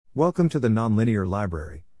Welcome to the Nonlinear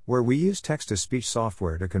Library, where we use text-to-speech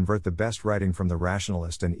software to convert the best writing from the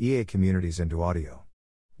Rationalist and EA communities into audio.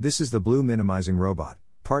 This is the Blue Minimizing Robot,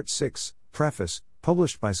 Part 6, Preface,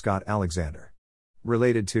 published by Scott Alexander.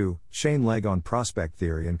 Related to Shane Legg on prospect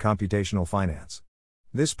theory and computational finance.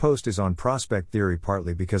 This post is on prospect theory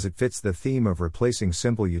partly because it fits the theme of replacing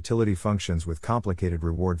simple utility functions with complicated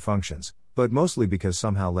reward functions, but mostly because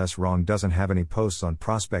somehow Less Wrong doesn't have any posts on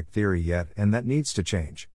prospect theory yet, and that needs to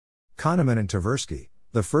change. Kahneman and Tversky,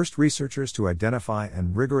 the first researchers to identify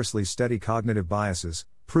and rigorously study cognitive biases,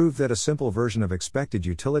 proved that a simple version of expected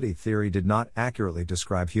utility theory did not accurately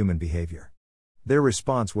describe human behavior. Their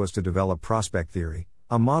response was to develop prospect theory,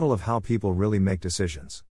 a model of how people really make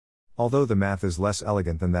decisions. Although the math is less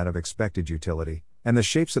elegant than that of expected utility, and the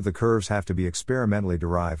shapes of the curves have to be experimentally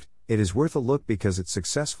derived, it is worth a look because it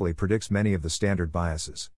successfully predicts many of the standard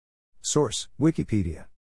biases. Source: Wikipedia.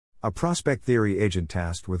 A prospect theory agent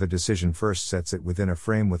tasked with a decision first sets it within a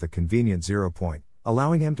frame with a convenient 0 point,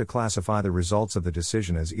 allowing him to classify the results of the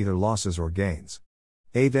decision as either losses or gains.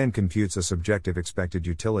 A then computes a subjective expected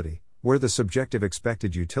utility, where the subjective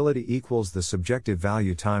expected utility equals the subjective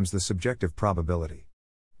value times the subjective probability.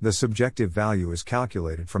 The subjective value is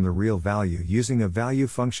calculated from the real value using a value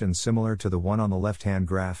function similar to the one on the left-hand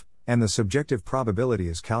graph, and the subjective probability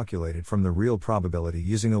is calculated from the real probability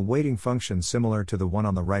using a weighting function similar to the one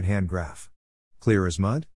on the right-hand graph. Clear as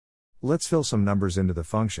mud? Let's fill some numbers into the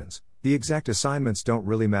functions. The exact assignments don't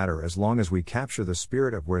really matter as long as we capture the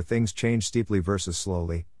spirit of where things change steeply versus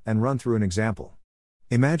slowly, and run through an example.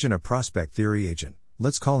 Imagine a prospect theory agent,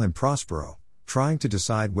 let's call him Prospero, trying to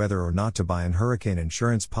decide whether or not to buy an hurricane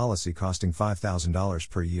insurance policy costing $5,000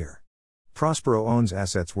 per year. Prospero owns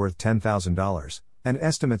assets worth $10,000, and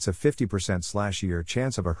estimates a 50%/year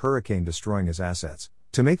chance of a hurricane destroying his assets.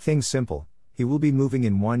 To make things simple, he will be moving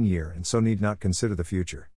in 1 year and so need not consider the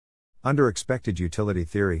future. Under expected utility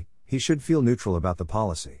theory, he should feel neutral about the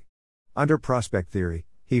policy. Under prospect theory,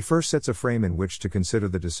 he first sets a frame in which to consider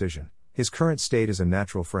the decision. His current state is a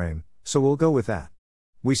natural frame, so we'll go with that.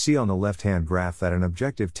 We see on the left-hand graph that an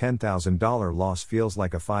objective $10,000 loss feels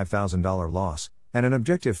like a $5,000 loss, and an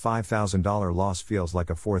objective $5,000 loss feels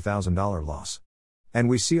like a $4,000 loss. And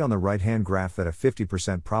we see on the right-hand graph that a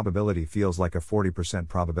 50% probability feels like a 40%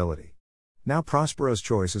 probability. Now Prospero's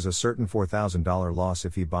choice is a certain $4,000 loss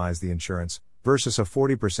if he buys the insurance, versus a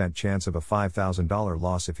 40% chance of a $5,000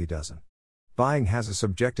 loss if he doesn't. Buying has a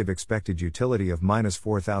subjective expected utility of minus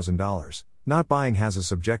 $4,000, not buying has a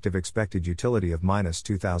subjective expected utility of minus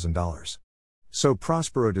 $2,000. So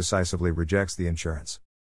Prospero decisively rejects the insurance.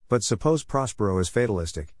 But suppose Prospero is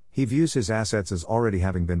fatalistic, he views his assets as already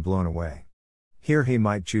having been blown away. Here he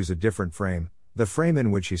might choose a different frame, the frame in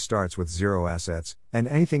which he starts with 0 assets, and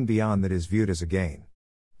anything beyond that is viewed as a gain.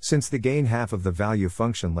 Since the gain half of the value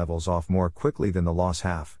function levels off more quickly than the loss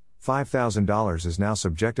half, $5,000 is now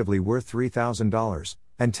subjectively worth $3,000,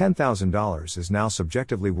 and $10,000 is now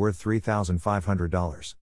subjectively worth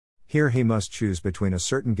 $3,500. Here he must choose between a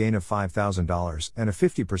certain gain of $5,000 and a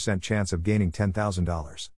 50% chance of gaining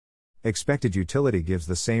 $10,000. Expected utility gives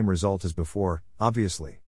the same result as before,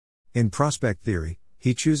 obviously. In prospect theory,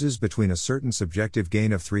 he chooses between a certain subjective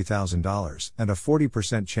gain of $3,000 and a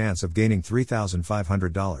 40% chance of gaining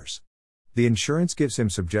 $3,500. The insurance gives him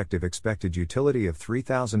subjective expected utility of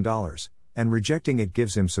 $3,000, and rejecting it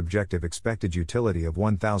gives him subjective expected utility of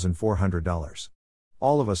 $1,400.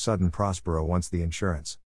 All of a sudden Prospero wants the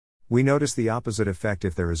insurance. We notice the opposite effect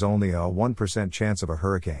if there is only a 1% chance of a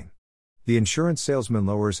hurricane. The insurance salesman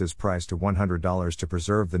lowers his price to $100 to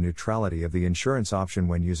preserve the neutrality of the insurance option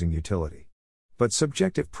when using utility. But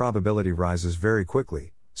subjective probability rises very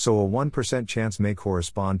quickly, so a 1% chance may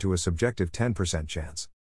correspond to a subjective 10% chance.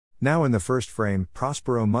 Now in the first frame,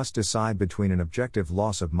 Prospero must decide between an objective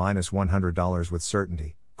loss of minus $100 with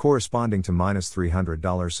certainty, corresponding to minus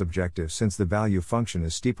 $300 subjective since the value function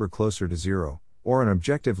is steeper closer to 0, or an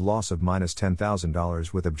objective loss of minus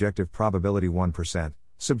 $10,000 with objective probability 1%,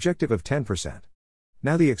 subjective of 10%.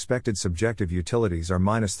 Now the expected subjective utilities are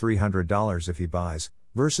minus $300 if he buys,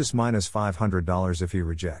 versus minus $500 if he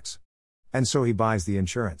rejects. And so he buys the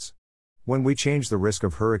insurance. When we change the risk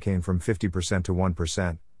of hurricane from 50% to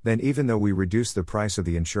 1%, then even though we reduce the price of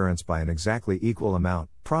the insurance by an exactly equal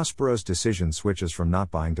amount, Prospero's decision switches from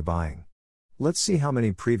not buying to buying. Let's see how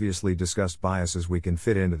many previously discussed biases we can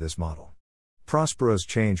fit into this model. Prospero's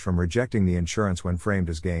change from rejecting the insurance when framed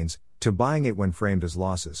as gains, to buying it when framed as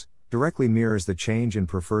losses, directly mirrors the change in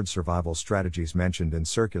preferred survival strategies mentioned in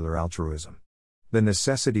circular altruism. The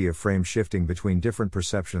necessity of frame shifting between different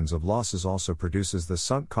perceptions of losses also produces the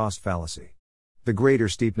sunk cost fallacy. The greater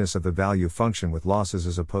steepness of the value function with losses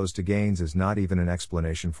as opposed to gains is not even an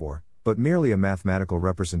explanation for, but merely a mathematical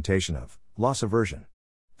representation of, loss aversion.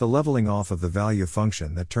 The leveling off of the value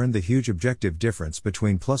function that turned the huge objective difference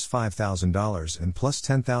between plus $5,000 and plus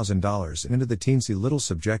 $10,000 into the teensy little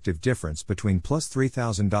subjective difference between plus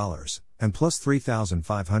 $3,000 and plus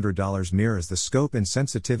 $3,500 mirrors the scope and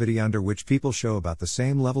sensitivity under which people show about the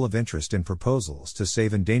same level of interest in proposals to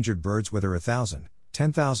save endangered birds, whether 1,000,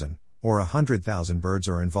 10,000, or 100,000 birds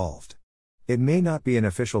are involved. It may not be an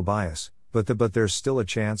official bias, but there's still a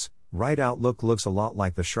chance. Right outlook looks a lot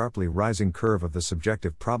like the sharply rising curve of the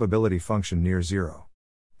subjective probability function near zero.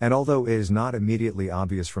 And although it is not immediately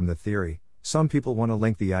obvious from the theory, some people want to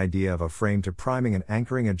link the idea of a frame to priming and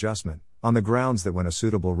anchoring adjustment, on the grounds that when a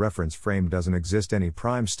suitable reference frame doesn't exist, any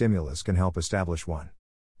prime stimulus can help establish one.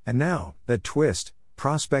 And now, that twist,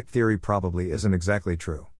 prospect theory probably isn't exactly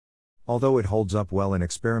true. Although it holds up well in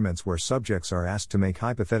experiments where subjects are asked to make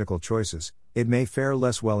hypothetical choices, it may fare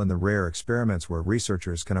less well in the rare experiments where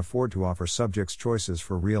researchers can afford to offer subjects choices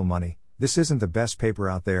for real money. This isn't the best paper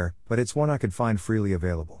out there, but it's one I could find freely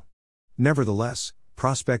available. Nevertheless,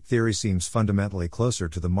 prospect theory seems fundamentally closer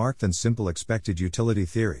to the mark than simple expected utility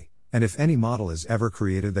theory, and if any model is ever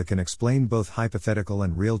created that can explain both hypothetical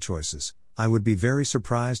and real choices, I would be very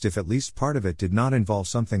surprised if at least part of it did not involve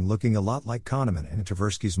something looking a lot like Kahneman and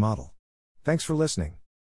Tversky's model. Thanks for listening.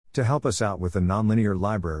 To help us out with the Nonlinear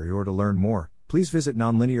Library or to learn more, please visit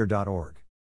nonlinear.org.